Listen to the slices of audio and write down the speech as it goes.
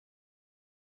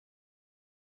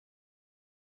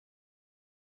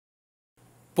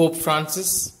Pope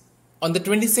Francis, on the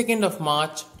 22nd of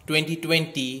March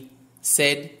 2020,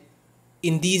 said,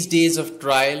 "In these days of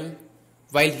trial,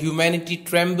 while humanity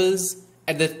trembles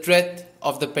at the threat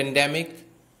of the pandemic,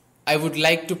 I would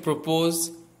like to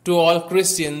propose to all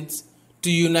Christians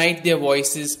to unite their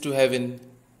voices to heaven.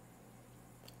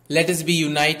 Let us be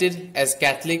united as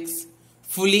Catholics,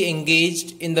 fully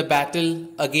engaged in the battle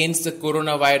against the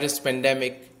coronavirus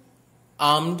pandemic,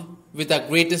 armed with our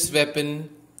greatest weapon,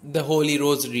 the Holy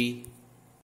Rosary.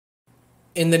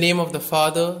 In the name of the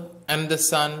Father, and the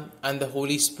Son, and the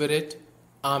Holy Spirit.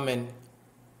 Amen.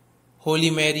 Holy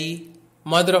Mary,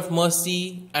 Mother of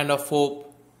Mercy and of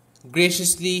Hope,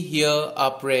 graciously hear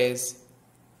our prayers.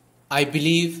 I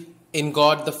believe in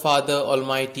God the Father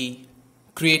Almighty,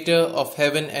 Creator of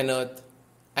heaven and earth,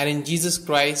 and in Jesus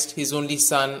Christ, His only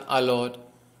Son, our Lord,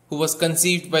 who was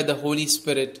conceived by the Holy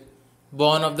Spirit,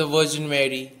 born of the Virgin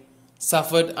Mary,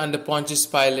 suffered under Pontius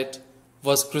Pilate,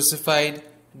 was crucified,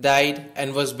 died,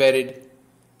 and was buried.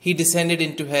 He descended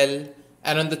into hell,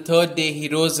 and on the third day He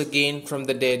rose again from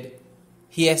the dead.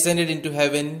 He ascended into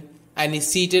heaven, and is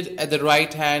seated at the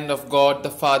right hand of God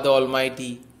the Father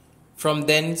Almighty. From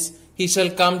thence He shall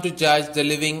come to judge the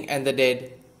living and the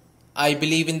dead. I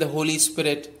believe in the Holy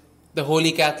Spirit, the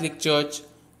Holy Catholic Church,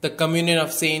 the communion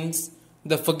of saints,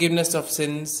 the forgiveness of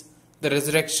sins, the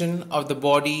resurrection of the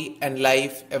body, and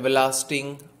life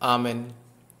everlasting. Amen.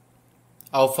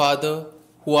 Our Father,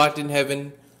 who art in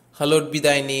heaven, hallowed be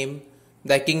thy name.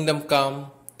 Thy kingdom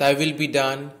come, thy will be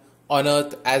done, on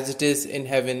earth as it is in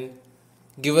heaven.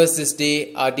 Give us this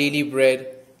day our daily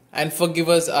bread, and forgive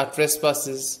us our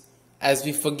trespasses, as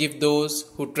we forgive those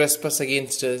who trespass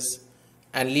against us.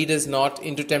 And lead us not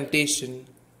into temptation,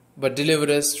 but deliver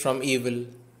us from evil.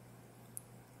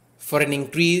 For an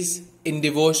increase in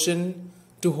devotion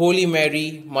to Holy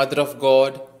Mary, Mother of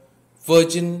God,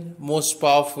 Virgin most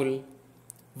powerful,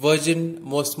 Virgin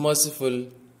most merciful,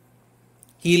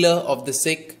 Healer of the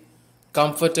sick,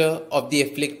 Comforter of the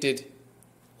afflicted,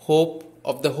 Hope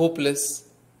of the hopeless,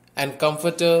 and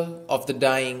Comforter of the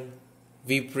dying,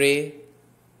 we pray.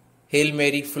 Hail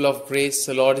Mary, full of grace,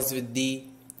 the Lord is with thee.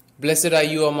 Blessed are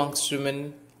you amongst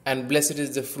women, and blessed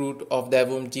is the fruit of thy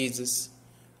womb, Jesus.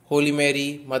 Holy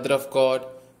Mary, Mother of God,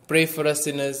 pray for us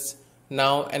sinners,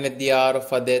 now and at the hour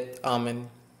of our death. Amen.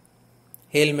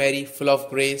 Hail Mary, full of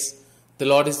grace, the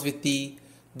Lord is with thee.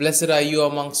 Blessed are you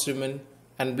amongst women,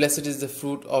 and blessed is the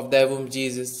fruit of thy womb,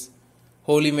 Jesus.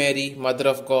 Holy Mary, Mother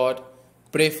of God,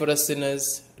 pray for us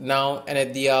sinners, now and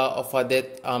at the hour of our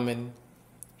death. Amen.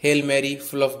 Hail Mary,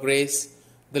 full of grace,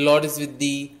 the Lord is with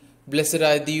thee. Blessed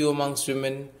are thou amongst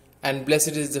women, and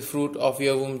blessed is the fruit of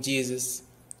your womb, Jesus.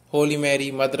 Holy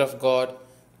Mary, Mother of God,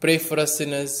 pray for us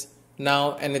sinners,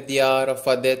 now and at the hour of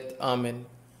our death. Amen.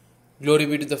 Glory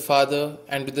be to the Father,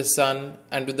 and to the Son,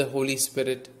 and to the Holy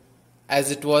Spirit,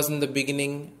 as it was in the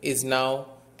beginning, is now,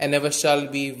 and ever shall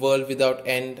be, world without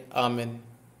end. Amen.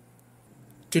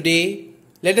 Today,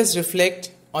 let us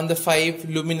reflect on the 5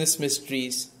 luminous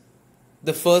mysteries.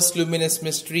 The first luminous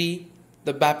mystery,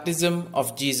 the baptism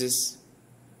of Jesus.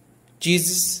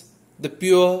 Jesus, the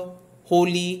pure,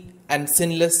 holy, and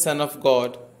sinless Son of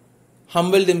God,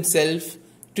 humbled himself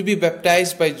to be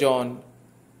baptized by John.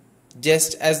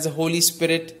 Just as the Holy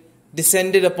Spirit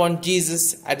descended upon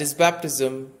Jesus at his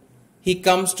baptism, he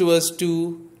comes to us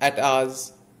too at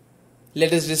ours.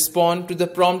 Let us respond to the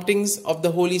promptings of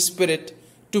the Holy Spirit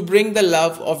to bring the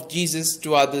love of Jesus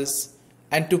to others,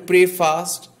 and to pray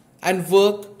fast and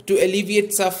work to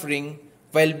alleviate suffering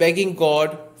while begging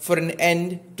God for an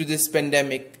end to this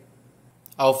pandemic.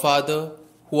 Our Father,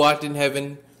 who art in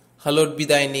heaven, hallowed be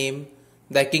thy name.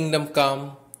 Thy kingdom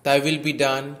come, thy will be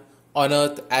done, on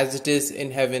earth as it is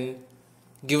in heaven.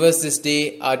 Give us this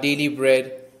day our daily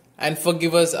bread, and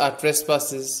forgive us our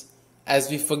trespasses, as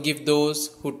we forgive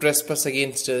those who trespass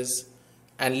against us.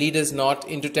 And lead us not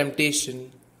into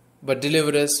temptation, but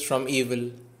deliver us from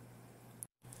evil.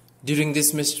 During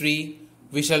this mystery,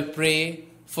 we shall pray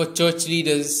for church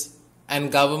leaders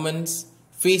and governments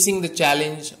facing the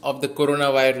challenge of the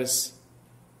coronavirus.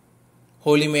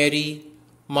 Holy Mary,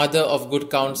 Mother of good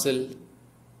counsel,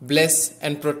 bless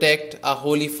and protect our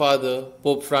Holy Father,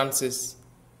 Pope Francis.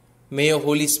 May your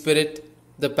Holy Spirit,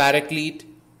 the Paraclete,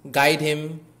 guide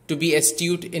him to be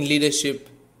astute in leadership,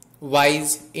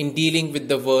 wise in dealing with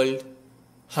the world,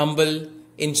 humble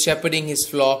in shepherding his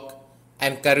flock,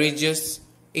 and courageous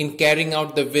in carrying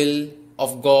out the will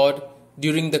of God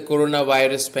during the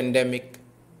coronavirus pandemic.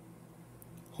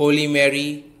 Holy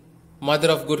Mary, Mother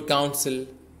of good counsel,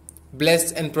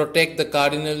 bless and protect the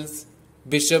cardinals,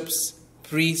 bishops,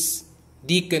 priests,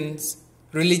 deacons,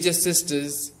 religious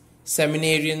sisters,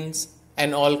 seminarians,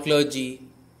 and all clergy.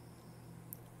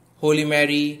 Holy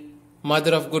Mary,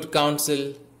 Mother of Good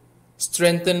Counsel,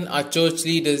 strengthen our church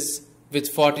leaders with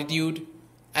fortitude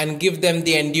and give them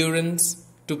the endurance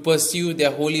to pursue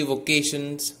their holy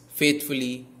vocations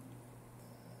faithfully.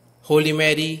 Holy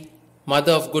Mary,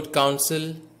 Mother of Good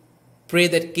Counsel, pray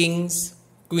that kings,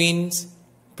 queens,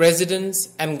 presidents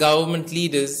and government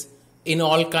leaders in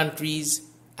all countries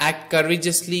act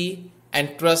courageously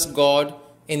and trust God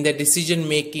in their decision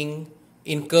making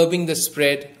in curbing the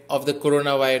spread of the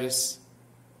coronavirus.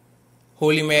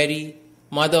 Holy Mary,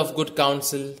 Mother of Good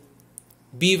Counsel,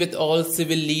 be with all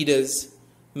civil leaders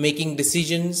making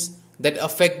decisions that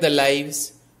affect the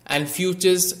lives and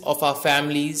futures of our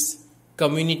families,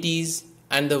 communities,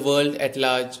 and the world at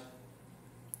large.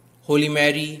 Holy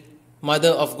Mary, Mother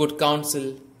of Good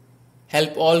Counsel,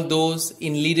 help all those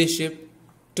in leadership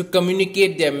to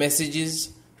communicate their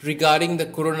messages regarding the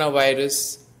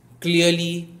coronavirus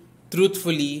clearly,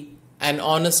 truthfully, and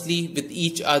honestly with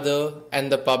each other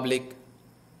and the public.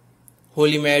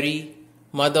 Holy Mary,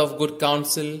 Mother of Good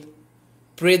Counsel,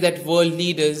 pray that world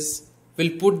leaders will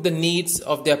put the needs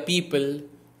of their people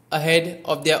ahead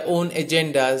of their own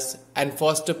agendas and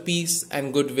foster peace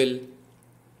and goodwill.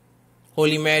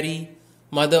 Holy Mary,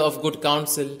 Mother of Good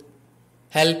Counsel,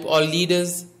 help all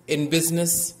leaders in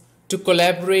business to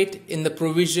collaborate in the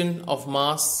provision of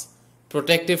masks,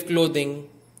 protective clothing,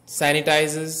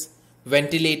 sanitizers,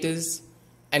 ventilators,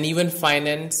 and even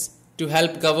finance to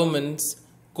help governments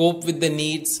cope with the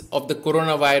needs of the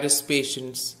coronavirus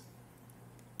patients.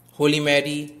 Holy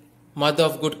Mary, Mother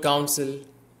of Good Counsel,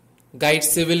 guide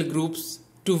civil groups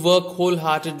to work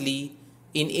wholeheartedly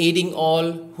in aiding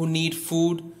all who need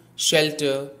food,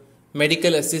 shelter,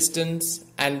 medical assistance,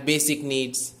 and basic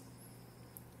needs.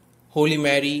 Holy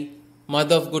Mary,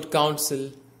 Mother of Good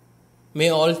Counsel, may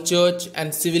all church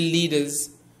and civil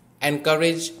leaders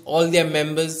encourage all their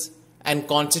members and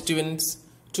constituents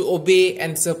to obey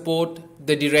and support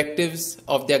the directives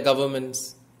of their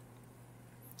governments.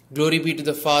 Glory be to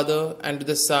the Father, and to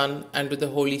the Son, and to the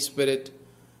Holy Spirit,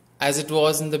 as it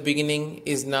was in the beginning,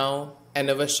 is now, and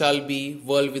ever shall be,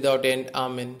 world without end.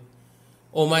 Amen.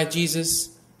 O my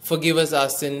Jesus, forgive us our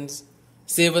sins,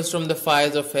 save us from the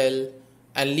fires of hell,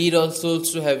 and lead all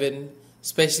souls to heaven,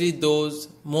 especially those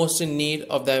most in need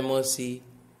of thy mercy.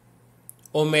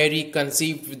 O Mary,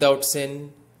 conceived without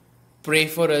sin, pray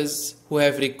for us who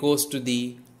have recourse to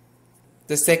thee.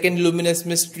 The second luminous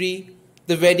mystery,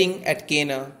 the wedding at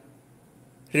Cana.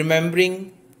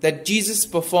 Remembering that Jesus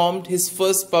performed his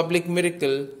first public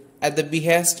miracle at the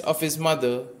behest of his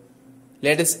mother,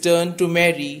 let us turn to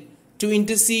Mary to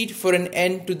intercede for an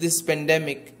end to this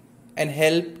pandemic and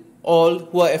help all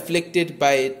who are afflicted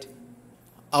by it.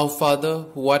 Our Father,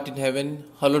 who art in heaven,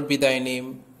 hallowed be thy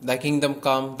name. Thy kingdom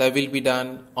come, thy will be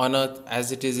done, on earth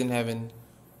as it is in heaven.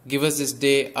 Give us this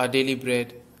day our daily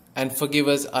bread, and forgive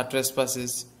us our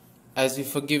trespasses, as we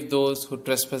forgive those who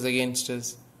trespass against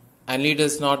us. And lead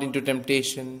us not into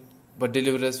temptation, but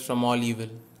deliver us from all evil.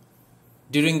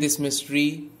 During this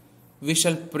mystery, we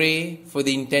shall pray for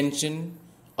the intention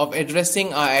of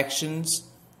addressing our actions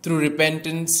through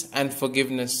repentance and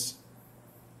forgiveness.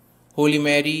 Holy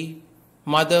Mary,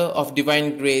 Mother of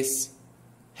Divine Grace,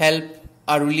 help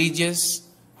our religious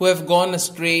who have gone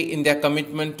astray in their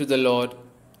commitment to the Lord.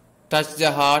 Touch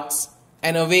their hearts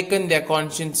and awaken their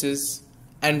consciences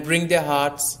and bring their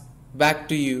hearts back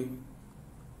to you.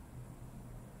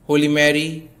 Holy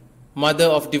Mary, Mother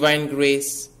of Divine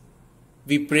Grace,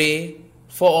 we pray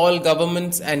for all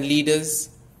governments and leaders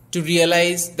to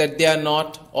realize that they are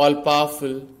not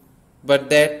all-powerful, but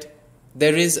that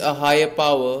there is a higher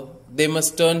power they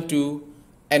must turn to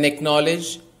and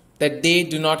acknowledge that they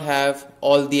do not have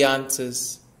all the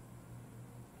answers.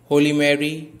 Holy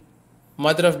Mary,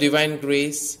 Mother of Divine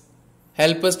Grace,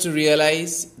 help us to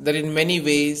realize that in many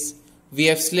ways we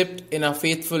have slipped in our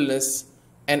faithfulness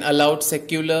and allowed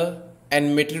secular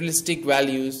and materialistic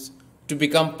values to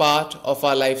become part of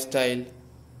our lifestyle.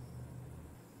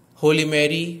 Holy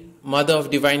Mary, Mother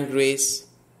of Divine Grace,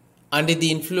 under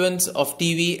the influence of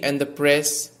TV and the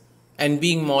press and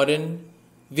being modern,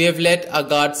 we have let our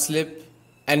guard slip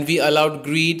and we allowed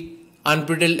greed,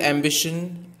 unbridled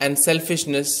ambition and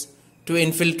selfishness to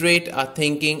infiltrate our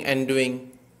thinking and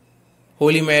doing.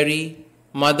 Holy Mary,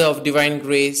 Mother of Divine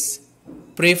Grace,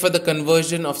 pray for the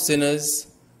conversion of sinners,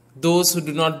 those who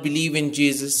do not believe in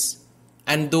Jesus,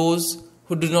 and those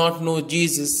who do not know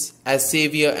Jesus as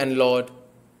Savior and Lord.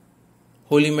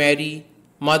 Holy Mary,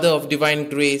 Mother of Divine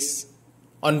Grace,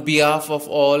 on behalf of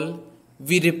all,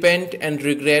 we repent and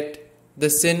regret the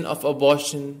sin of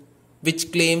abortion,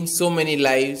 which claims so many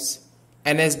lives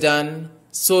and has done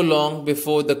so long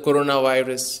before the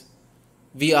coronavirus.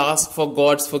 we ask for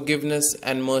God's forgiveness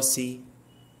and mercy.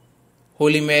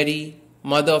 Holy Mary,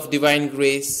 Mother of Divine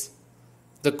Grace,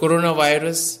 the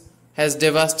coronavirus has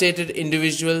devastated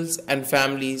individuals and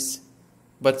families,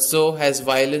 but so has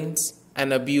violence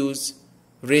and abuse,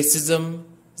 racism,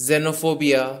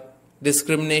 xenophobia,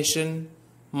 discrimination,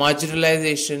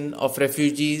 marginalization of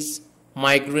refugees,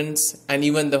 migrants, and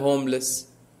even the homeless.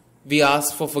 We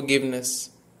ask for forgiveness.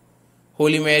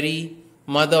 Holy Mary,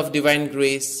 Mother of Divine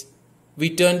Grace, we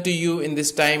turn to you in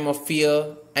this time of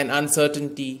fear and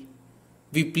uncertainty.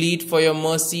 We plead for your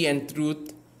mercy and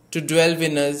truth to dwell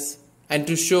in us and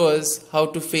to show us how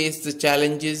to face the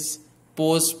challenges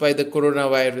posed by the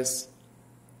coronavirus.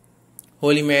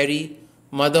 Holy Mary,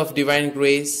 Mother of Divine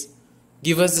Grace,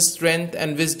 give us the strength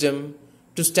and wisdom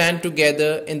to stand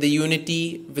together in the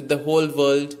unity with the whole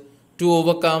world to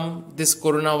overcome this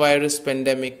coronavirus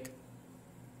pandemic.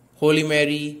 Holy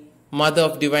Mary, Mother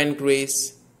of Divine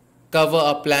Grace, cover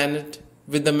our planet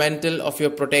with the mantle of your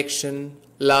protection,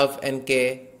 love and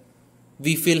care.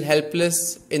 We feel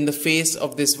helpless in the face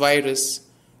of this virus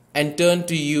and turn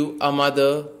to you, our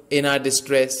Mother, in our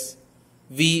distress.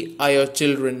 We are your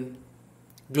children.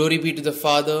 Glory be to the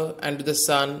Father, and to the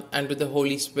Son, and to the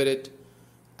Holy Spirit,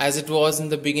 as it was in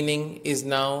the beginning, is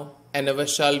now, and ever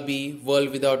shall be, world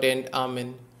without end.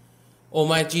 Amen. O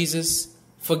my Jesus,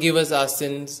 forgive us our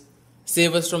sins,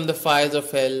 save us from the fires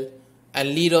of hell, and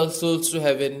lead all souls to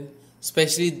heaven,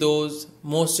 especially those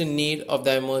most in need of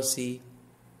thy mercy.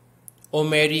 O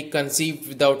Mary, conceived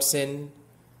without sin,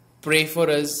 pray for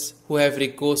us who have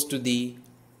recourse to thee.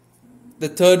 The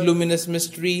third luminous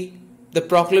mystery, the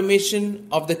proclamation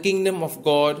of the kingdom of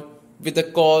God with a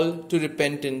call to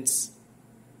repentance.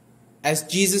 As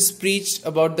Jesus preached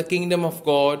about the kingdom of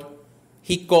God,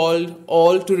 he called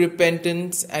all to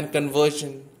repentance and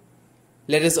conversion.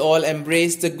 Let us all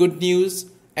embrace the good news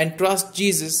and trust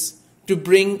Jesus to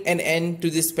bring an end to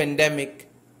this pandemic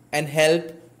and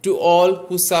help to all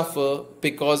who suffer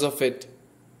because of it.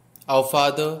 Our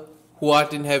Father, who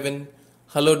art in heaven,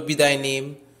 hallowed be thy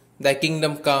name. Thy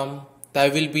kingdom come, thy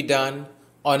will be done,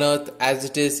 on earth as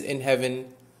it is in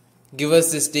heaven. Give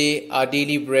us this day our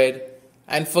daily bread,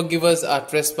 and forgive us our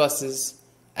trespasses,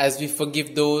 as we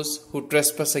forgive those who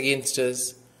trespass against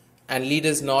us. And lead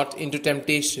us not into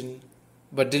temptation,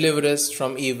 but deliver us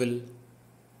from evil.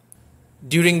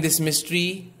 During this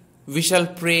mystery, we shall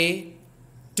pray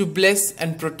to bless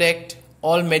and protect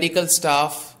all medical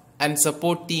staff and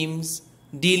support teams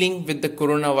dealing with the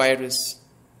coronavirus.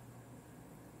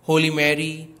 Holy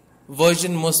Mary,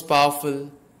 Virgin most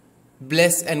powerful,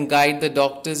 bless and guide the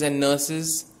doctors and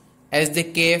nurses as they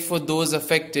care for those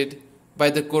affected by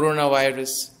the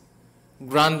coronavirus.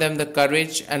 Grant them the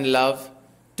courage and love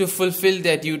to fulfill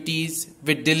their duties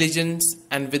with diligence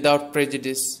and without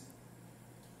prejudice.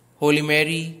 Holy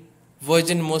Mary,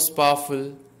 Virgin most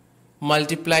powerful,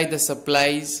 multiply the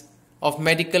supplies of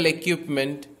medical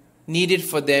equipment needed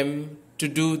for them to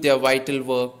do their vital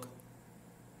work.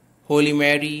 Holy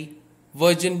Mary,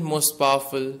 Virgin most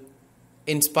powerful,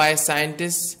 inspire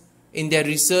scientists in their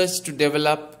research to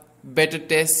develop better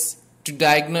tests to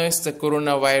diagnose the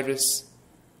coronavirus,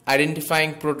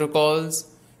 identifying protocols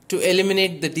to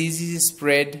eliminate the disease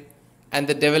spread and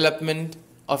the development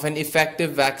of an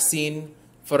effective vaccine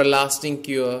for a lasting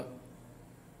cure.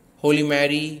 Holy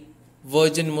Mary,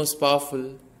 Virgin most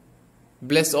powerful,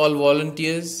 bless all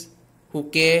volunteers who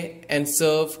care and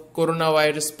serve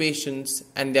coronavirus patients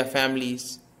and their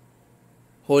families.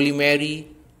 Holy Mary,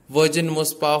 Virgin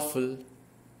most powerful,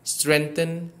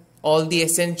 strengthen all the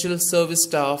essential service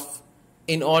staff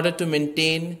in order to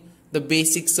maintain the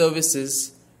basic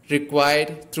services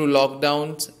required through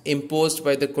lockdowns imposed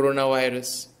by the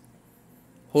coronavirus.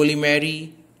 Holy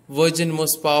Mary, Virgin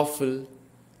most powerful,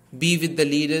 be with the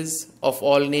leaders of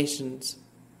all nations.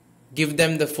 Give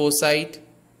them the foresight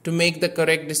to make the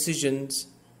correct decisions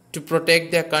to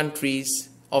protect their countries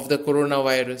of the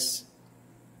coronavirus.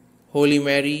 Holy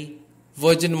Mary,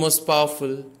 Virgin most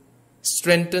powerful,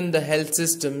 strengthen the health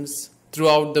systems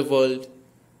throughout the world,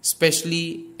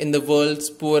 especially in the world's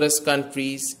poorest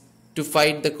countries, to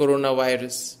fight the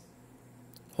coronavirus.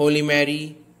 Holy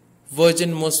Mary,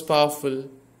 Virgin most powerful,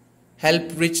 help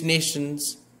rich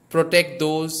nations protect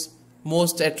those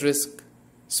most at risk,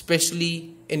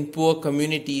 especially in poor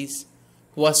communities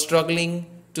who are struggling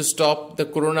to stop the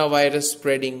coronavirus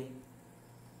spreading.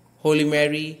 Holy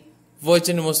Mary,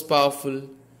 Virgin most powerful,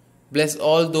 bless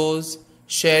all those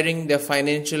sharing their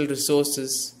financial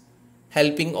resources,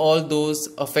 helping all those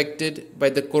affected by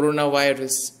the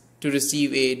coronavirus to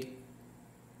receive aid.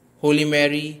 Holy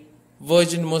Mary,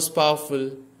 Virgin most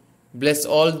powerful, bless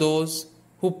all those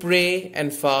who pray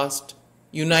and fast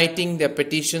uniting their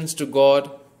petitions to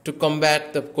God to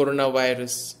combat the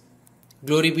coronavirus.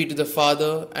 Glory be to the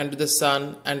Father, and to the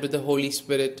Son, and to the Holy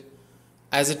Spirit,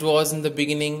 as it was in the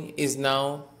beginning, is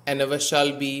now, and ever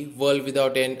shall be, world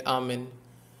without end. Amen.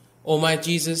 O my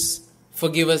Jesus,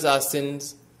 forgive us our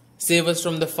sins, save us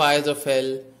from the fires of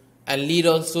hell, and lead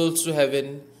all souls to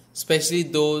heaven, especially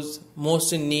those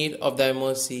most in need of thy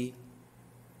mercy.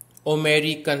 O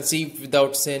Mary, conceived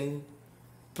without sin,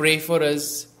 pray for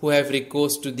us who have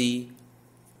recourse to thee.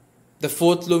 The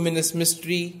fourth luminous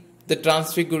mystery, the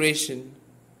Transfiguration.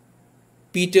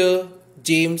 Peter,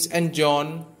 James, and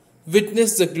John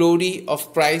witnessed the glory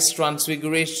of Christ's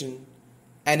transfiguration,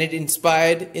 and it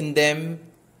inspired in them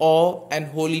awe and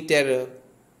holy terror.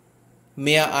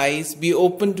 May our eyes be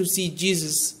open to see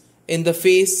Jesus in the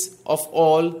face of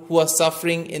all who are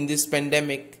suffering in this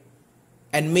pandemic,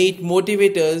 and may it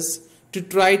motivate us to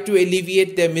try to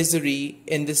alleviate their misery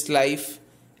in this life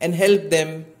and help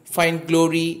them find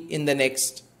glory in the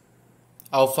next.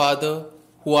 Our Father,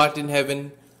 who art in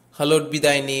heaven, hallowed be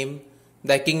thy name.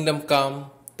 Thy kingdom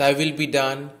come, thy will be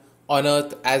done, on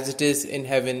earth as it is in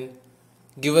heaven.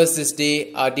 Give us this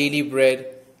day our daily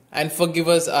bread, and forgive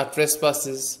us our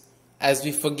trespasses, as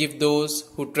we forgive those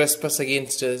who trespass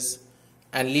against us.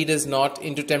 And lead us not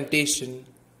into temptation,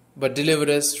 but deliver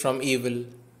us from evil.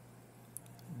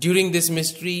 During this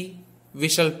mystery, we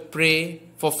shall pray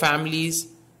for families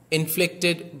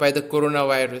inflicted by the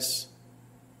coronavirus.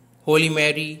 Holy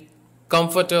Mary,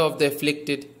 Comforter of the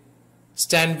afflicted,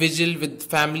 stand vigil with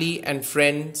family and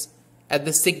friends at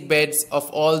the sick beds of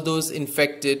all those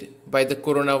infected by the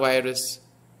coronavirus.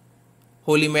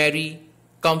 Holy Mary,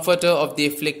 Comforter of the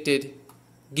afflicted,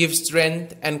 give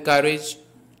strength and courage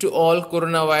to all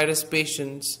coronavirus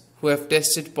patients who have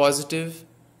tested positive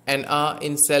and are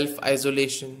in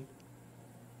self-isolation.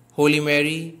 Holy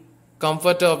Mary,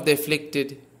 Comforter of the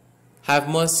afflicted, have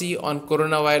mercy on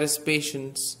coronavirus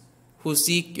patients who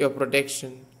seek your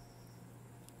protection.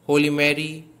 Holy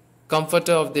Mary,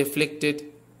 Comforter of the afflicted,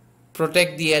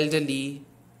 protect the elderly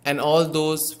and all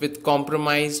those with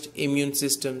compromised immune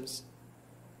systems.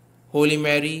 Holy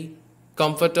Mary,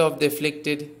 Comforter of the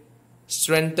afflicted,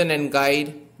 strengthen and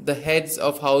guide the heads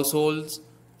of households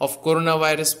of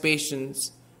coronavirus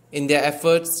patients in their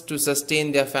efforts to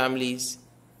sustain their families.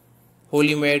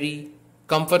 Holy Mary,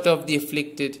 Comforter of the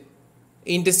afflicted,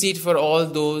 intercede for all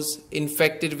those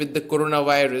infected with the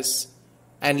coronavirus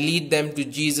and lead them to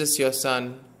Jesus your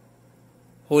Son.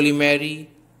 Holy Mary,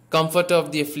 Comforter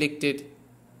of the afflicted,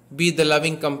 be the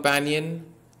loving companion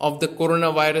of the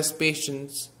coronavirus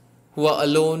patients who are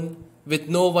alone with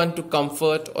no one to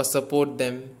comfort or support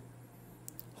them.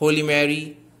 Holy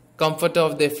Mary, Comforter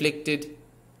of the afflicted,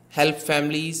 help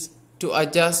families to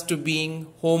adjust to being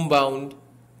homebound,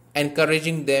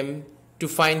 encouraging them to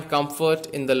find comfort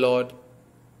in the Lord.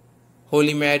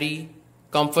 Holy Mary,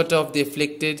 Comforter of the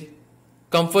afflicted,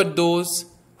 comfort those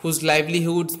whose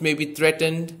livelihoods may be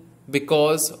threatened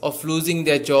because of losing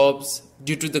their jobs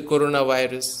due to the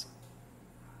coronavirus.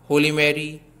 Holy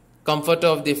Mary, Comforter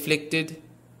of the afflicted,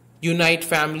 unite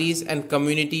families and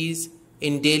communities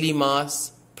in daily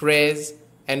mass, prayers,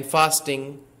 and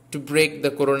fasting to break the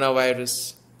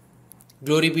coronavirus.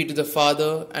 Glory be to the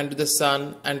Father, and to the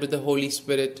Son, and to the Holy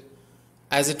Spirit,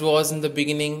 as it was in the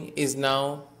beginning, is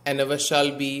now, and ever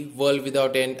shall be, world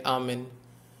without end. Amen.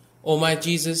 O my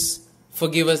Jesus,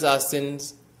 forgive us our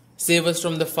sins, save us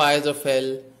from the fires of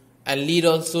hell, and lead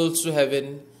all souls to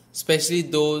heaven, especially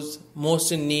those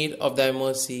most in need of thy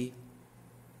mercy.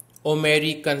 O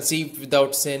Mary, conceived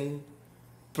without sin,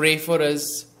 pray for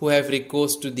us who have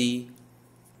recourse to thee.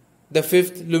 The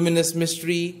fifth luminous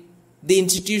mystery, the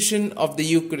institution of the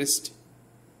Eucharist.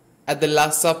 At the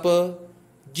Last Supper,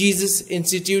 Jesus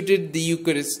instituted the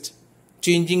Eucharist,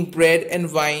 changing bread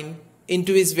and wine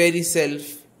into his very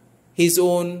self, his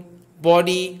own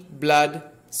body, blood,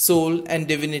 soul, and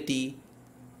divinity.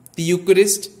 The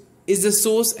Eucharist is the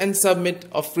source and summit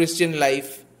of Christian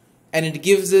life, and it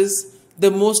gives us the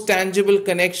most tangible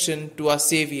connection to our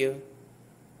Saviour.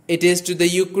 It is to the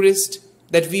Eucharist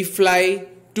that we fly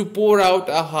to pour out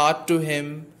our heart to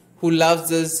Him who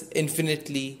loves us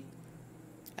infinitely.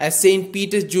 As Saint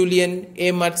Peter Julian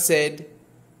Aymar said,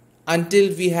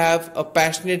 until we have a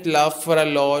passionate love for our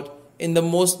Lord in the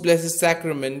most blessed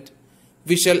sacrament,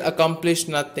 we shall accomplish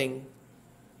nothing.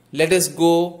 Let us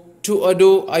go to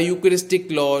adore our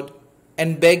Eucharistic Lord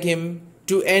and beg Him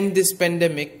to end this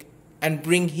pandemic and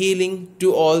bring healing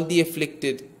to all the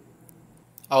afflicted.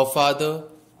 Our Father,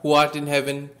 who art in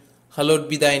heaven, hallowed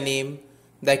be thy name.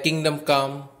 Thy kingdom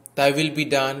come, thy will be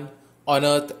done, on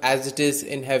earth as it is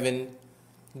in heaven.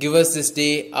 Give us this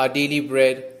day our daily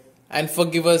bread, and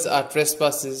forgive us our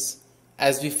trespasses,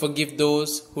 as we forgive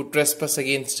those who trespass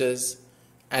against us.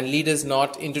 And lead us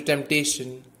not into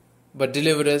temptation, but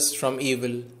deliver us from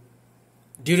evil.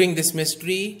 During this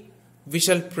mystery, we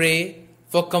shall pray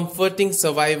for comforting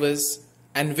survivors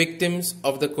and victims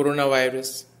of the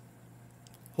coronavirus.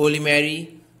 Holy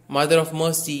Mary, Mother of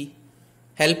Mercy,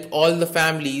 help all the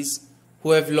families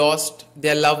who have lost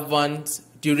their loved ones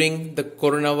during the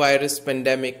coronavirus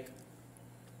pandemic.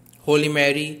 Holy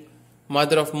Mary,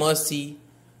 Mother of Mercy,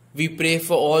 we pray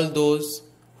for all those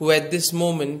who at this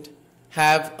moment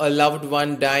have a loved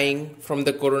one dying from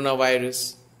the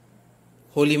coronavirus.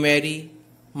 Holy Mary,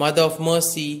 Mother of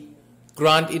Mercy,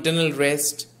 grant eternal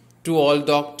rest to all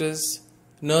doctors,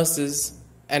 nurses,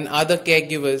 and other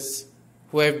caregivers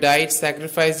who have died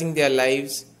sacrificing their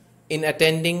lives in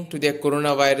attending to their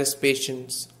coronavirus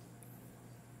patients.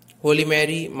 Holy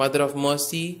Mary, Mother of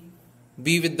Mercy,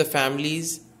 be with the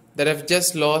families that have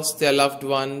just lost their loved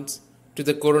ones to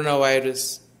the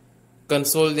coronavirus.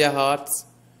 Console their hearts.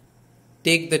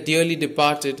 Take the dearly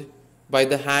departed by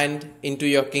the hand into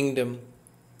your kingdom.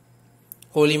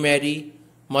 Holy Mary,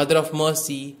 Mother of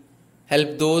Mercy,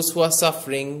 help those who are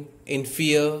suffering in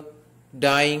fear,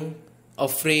 dying,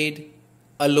 afraid,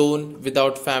 alone,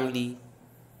 without family.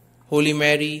 Holy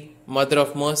Mary, Mother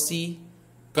of Mercy,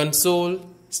 console,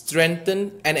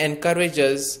 strengthen, and encourage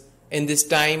us in this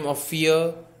time of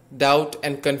fear, doubt,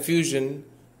 and confusion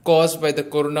caused by the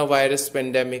coronavirus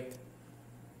pandemic.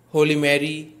 Holy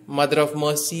Mary, Mother of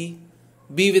Mercy,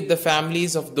 be with the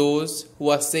families of those who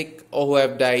are sick or who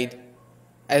have died.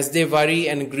 As they worry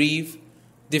and grieve,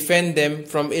 defend them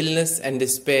from illness and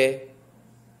despair.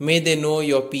 May they know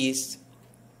your peace.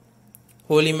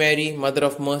 Holy Mary, Mother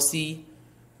of Mercy,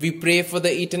 we pray for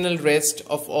the eternal rest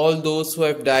of all those who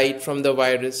have died from the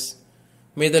virus.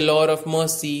 May the Lord of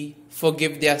Mercy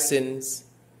forgive their sins.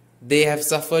 They have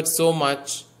suffered so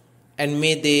much, and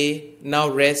may they now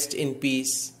rest in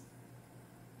peace.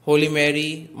 Holy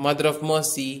Mary, Mother of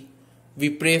Mercy,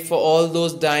 we pray for all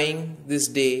those dying this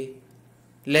day.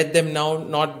 Let them now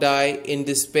not die in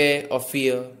despair or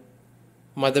fear.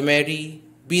 Mother Mary,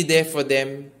 be there for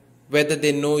them, whether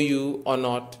they know you or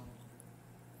not.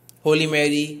 Holy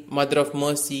Mary, Mother of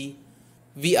Mercy,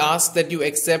 we ask that you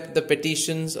accept the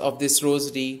petitions of this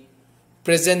rosary,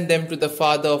 present them to the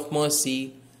Father of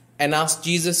Mercy, and ask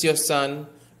Jesus, your Son,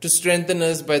 to strengthen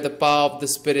us by the power of the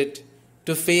Spirit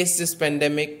to face this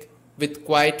pandemic with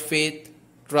quiet faith,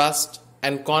 trust,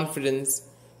 and confidence,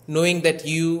 knowing that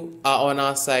you are on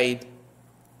our side.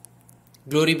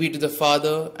 Glory be to the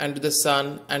Father, and to the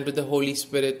Son, and to the Holy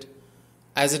Spirit,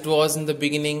 as it was in the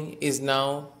beginning, is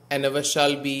now, and ever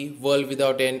shall be, world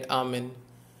without end. Amen.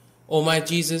 O my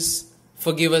Jesus,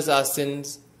 forgive us our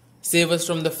sins, save us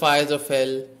from the fires of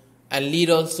hell, and lead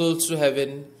all souls to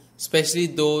heaven, especially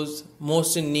those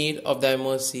most in need of thy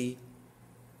mercy.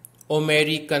 O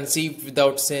Mary, conceived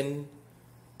without sin,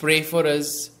 pray for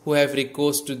us who have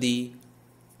recourse to thee.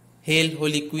 Hail,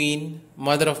 Holy Queen,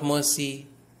 Mother of Mercy,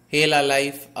 hail our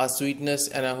life, our sweetness,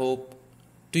 and our hope.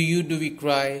 To you do we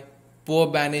cry, poor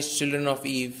banished children of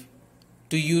Eve.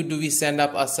 To you do we send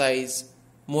up our sighs,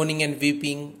 mourning and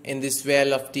weeping in this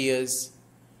vale of tears.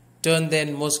 Turn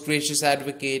then, most gracious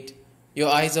Advocate, your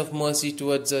eyes of mercy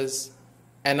towards us,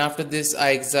 and after this our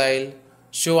exile,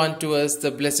 show unto us the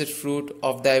blessed fruit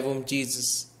of thy womb,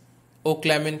 Jesus. O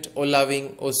clement, O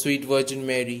loving, O sweet Virgin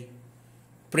Mary,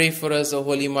 pray for us, O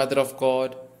Holy Mother of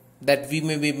God, that we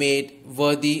may be made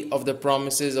worthy of the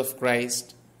promises of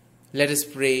Christ. Let us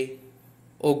pray.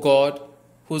 O God,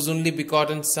 whose only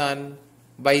begotten Son,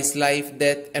 by his life,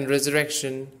 death, and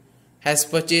resurrection, has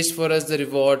purchased for us the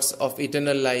rewards of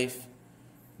eternal life,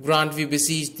 grant, we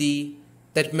beseech thee,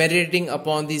 that meditating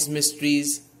upon these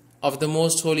mysteries of the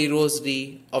most holy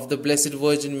rosary of the Blessed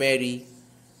Virgin Mary,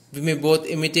 we may both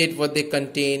imitate what they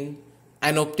contain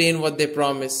and obtain what they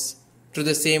promise, through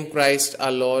the same Christ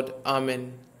our Lord.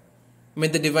 Amen. May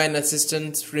the divine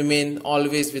assistance remain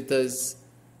always with us,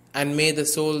 and may the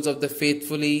souls of the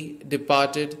faithfully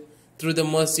departed, through the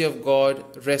mercy of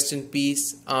God, rest in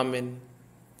peace. Amen.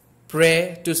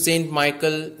 Prayer to Saint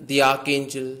Michael the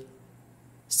Archangel.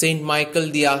 Saint Michael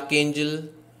the Archangel,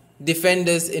 defend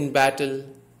us in battle.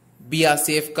 Be our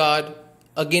safeguard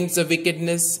against the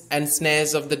wickedness and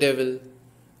snares of the devil.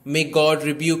 May God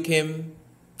rebuke him,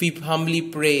 we humbly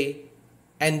pray.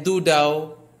 And do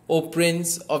thou, O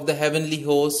Prince of the heavenly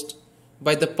host,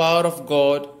 by the power of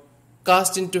God,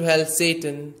 cast into hell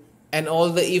Satan and all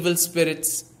the evil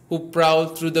spirits who prowl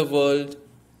through the world,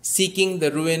 seeking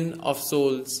the ruin of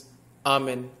souls.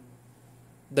 Amen.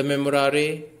 The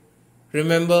Memorare.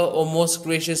 Remember, O most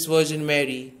gracious Virgin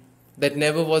Mary, that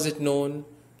never was it known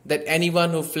that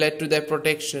anyone who fled to their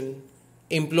protection,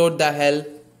 implored thy help,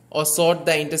 or sought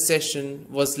thy intercession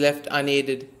was left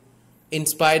unaided.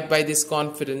 Inspired by this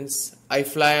confidence, I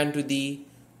fly unto thee,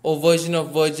 O Virgin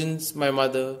of Virgins, my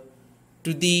mother.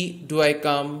 To thee do I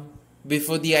come,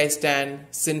 before thee I stand,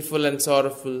 sinful and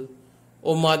sorrowful.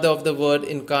 O Mother of the Word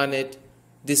incarnate,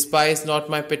 despise not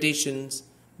my petitions,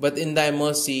 but in thy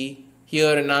mercy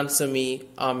hear and answer me.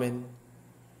 Amen.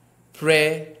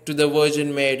 Prayer to the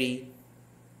Virgin Mary.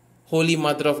 Holy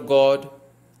Mother of God,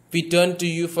 we turn to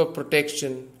you for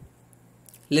protection.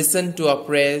 Listen to our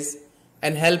prayers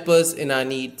and help us in our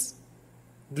needs.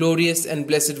 Glorious and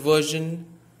blessed Virgin,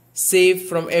 save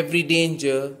from every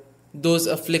danger those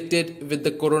afflicted with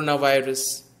the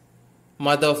coronavirus.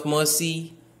 Mother of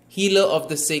mercy, healer of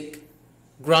the sick,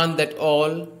 grant that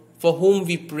all for whom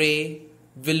we pray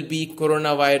will be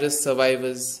coronavirus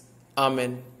survivors.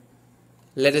 Amen.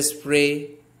 Let us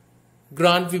pray.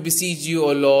 Grant, we beseech you,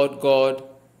 O Lord God,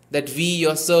 that we,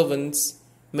 your servants,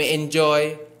 may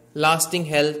enjoy lasting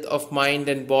health of mind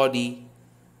and body,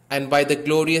 and by the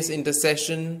glorious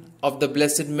intercession of the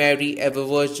Blessed Mary, ever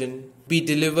Virgin, be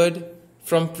delivered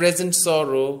from present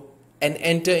sorrow and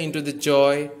enter into the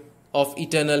joy of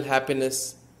eternal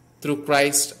happiness. Through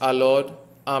Christ our Lord.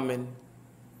 Amen.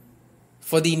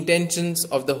 For the intentions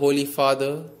of the Holy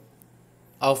Father,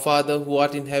 our Father who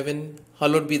art in heaven,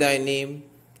 hallowed be thy name.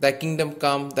 Thy kingdom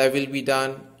come, thy will be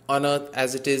done, on earth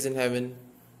as it is in heaven.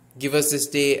 Give us this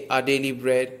day our daily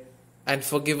bread, and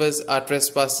forgive us our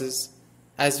trespasses,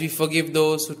 as we forgive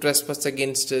those who trespass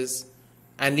against us.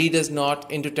 And lead us not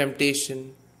into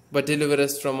temptation, but deliver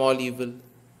us from all evil.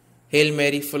 Hail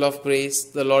Mary, full of grace,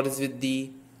 the Lord is with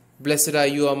thee. Blessed are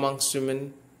you amongst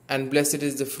women, and blessed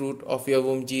is the fruit of your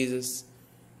womb, Jesus.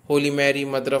 Holy Mary,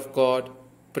 Mother of God,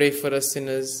 pray for us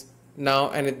sinners, now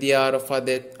and at the hour of our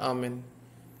death. Amen.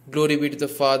 Glory be to the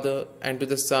Father, and to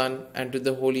the Son, and to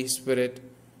the Holy Spirit,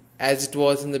 as it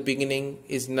was in the beginning,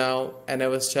 is now, and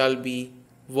ever shall be,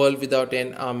 world without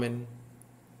end. Amen.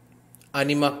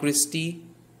 Anima Christi,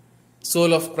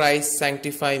 soul of Christ,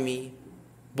 sanctify me.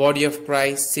 Body of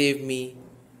Christ, save me.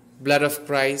 Blood of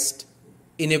Christ,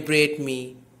 inebriate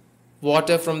me.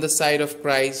 Water from the side of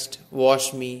Christ,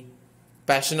 wash me.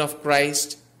 Passion of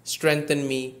Christ, strengthen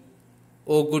me.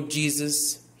 O good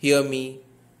Jesus, hear me.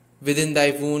 Within thy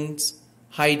wounds,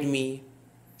 hide me.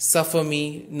 Suffer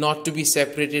me not to be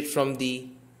separated from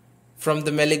thee. From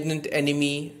the malignant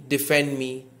enemy, defend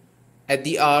me. At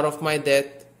the hour of my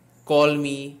death, call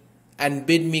me and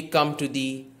bid me come to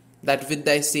thee, that with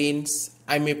thy saints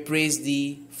I may praise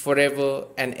thee forever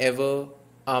and ever.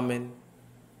 Amen.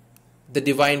 The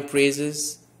Divine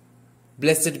Praises.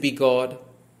 Blessed be God.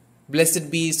 Blessed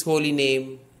be his holy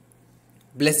name.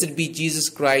 Blessed be Jesus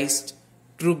Christ,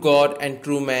 true God and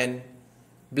true man.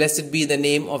 Blessed be the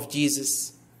name of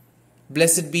Jesus.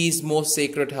 Blessed be his most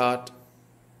sacred heart.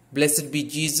 Blessed be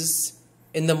Jesus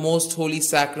in the most holy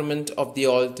sacrament of the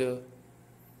altar.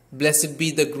 Blessed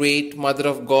be the great Mother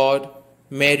of God,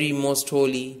 Mary most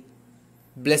holy.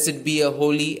 Blessed be a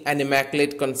holy and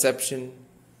immaculate conception.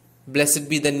 Blessed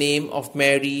be the name of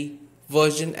Mary,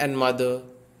 Virgin and Mother.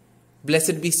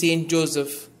 Blessed be Saint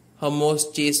Joseph, her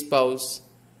most chaste spouse.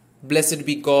 Blessed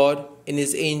be God in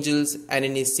his angels and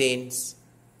in his saints.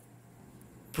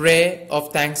 Prayer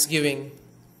of Thanksgiving.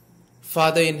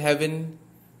 Father in heaven,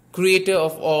 Creator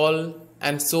of all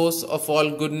and source of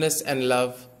all goodness and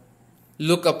love,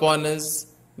 look upon us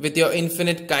with your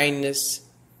infinite kindness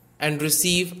and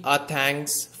receive our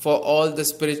thanks for all the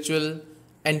spiritual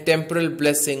and temporal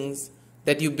blessings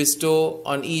that you bestow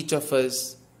on each of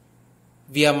us.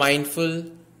 We are mindful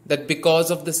that because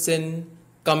of the sin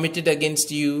committed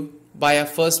against you by our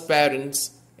first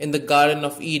parents in the Garden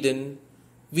of Eden,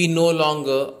 we no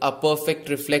longer are perfect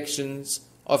reflections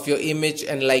of your image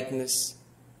and likeness.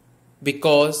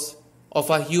 Because of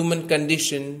our human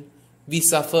condition, we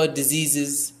suffer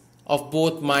diseases of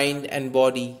both mind and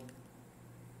body.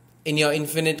 In your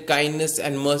infinite kindness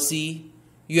and mercy,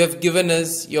 you have given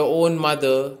us your own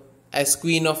Mother as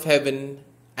Queen of Heaven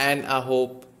and our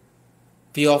hope.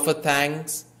 We offer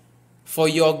thanks for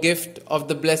your gift of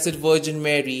the Blessed Virgin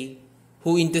Mary,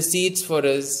 who intercedes for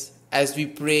us as we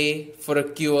pray for a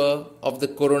cure of the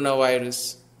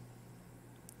coronavirus.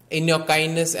 In your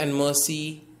kindness and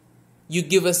mercy, you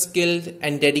give us skilled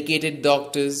and dedicated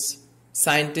doctors,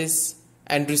 scientists,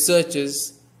 and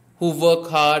researchers who work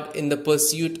hard in the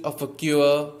pursuit of a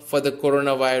cure for the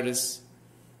coronavirus.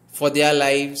 For their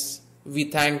lives, we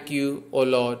thank you, O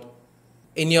Lord.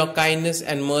 In your kindness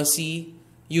and mercy,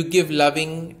 you give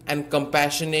loving and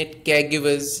compassionate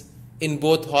caregivers in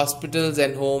both hospitals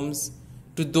and homes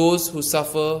to those who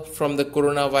suffer from the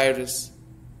coronavirus.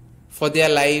 For their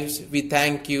lives, we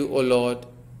thank you, O Lord.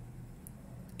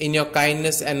 In your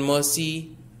kindness and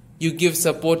mercy, you give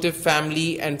supportive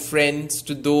family and friends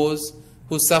to those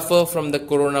who suffer from the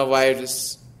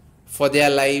coronavirus. For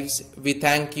their lives, we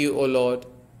thank you, O Lord.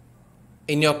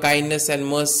 In your kindness and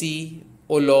mercy,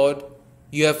 O Lord,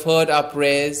 you have heard our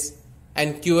prayers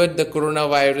and cured the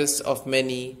coronavirus of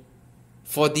many.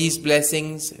 For these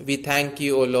blessings, we thank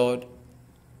you, O Lord.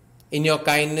 In your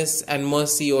kindness and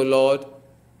mercy, O Lord,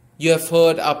 you have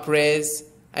heard our prayers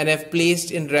and have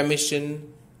placed in remission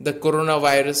the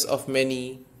coronavirus of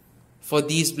many. For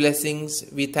these blessings,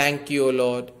 we thank you, O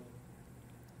Lord.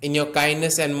 In your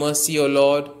kindness and mercy, O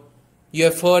Lord, you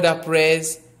have heard our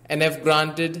prayers and have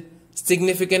granted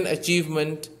significant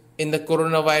achievement in the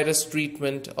coronavirus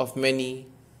treatment of many.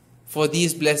 For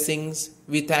these blessings,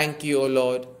 we thank you, O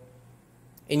Lord.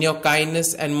 In your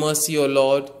kindness and mercy, O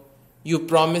Lord, you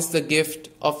promise the gift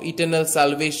of eternal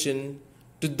salvation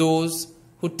to those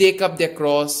who take up their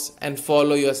cross and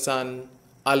follow your Son,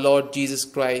 our Lord Jesus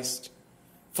Christ.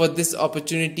 For this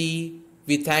opportunity,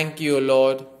 we thank you, O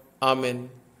Lord. Amen.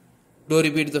 Glory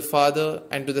be to the Father,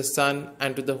 and to the Son,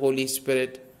 and to the Holy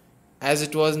Spirit, as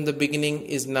it was in the beginning,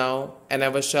 is now, and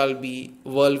ever shall be,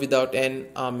 world without end.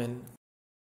 Amen.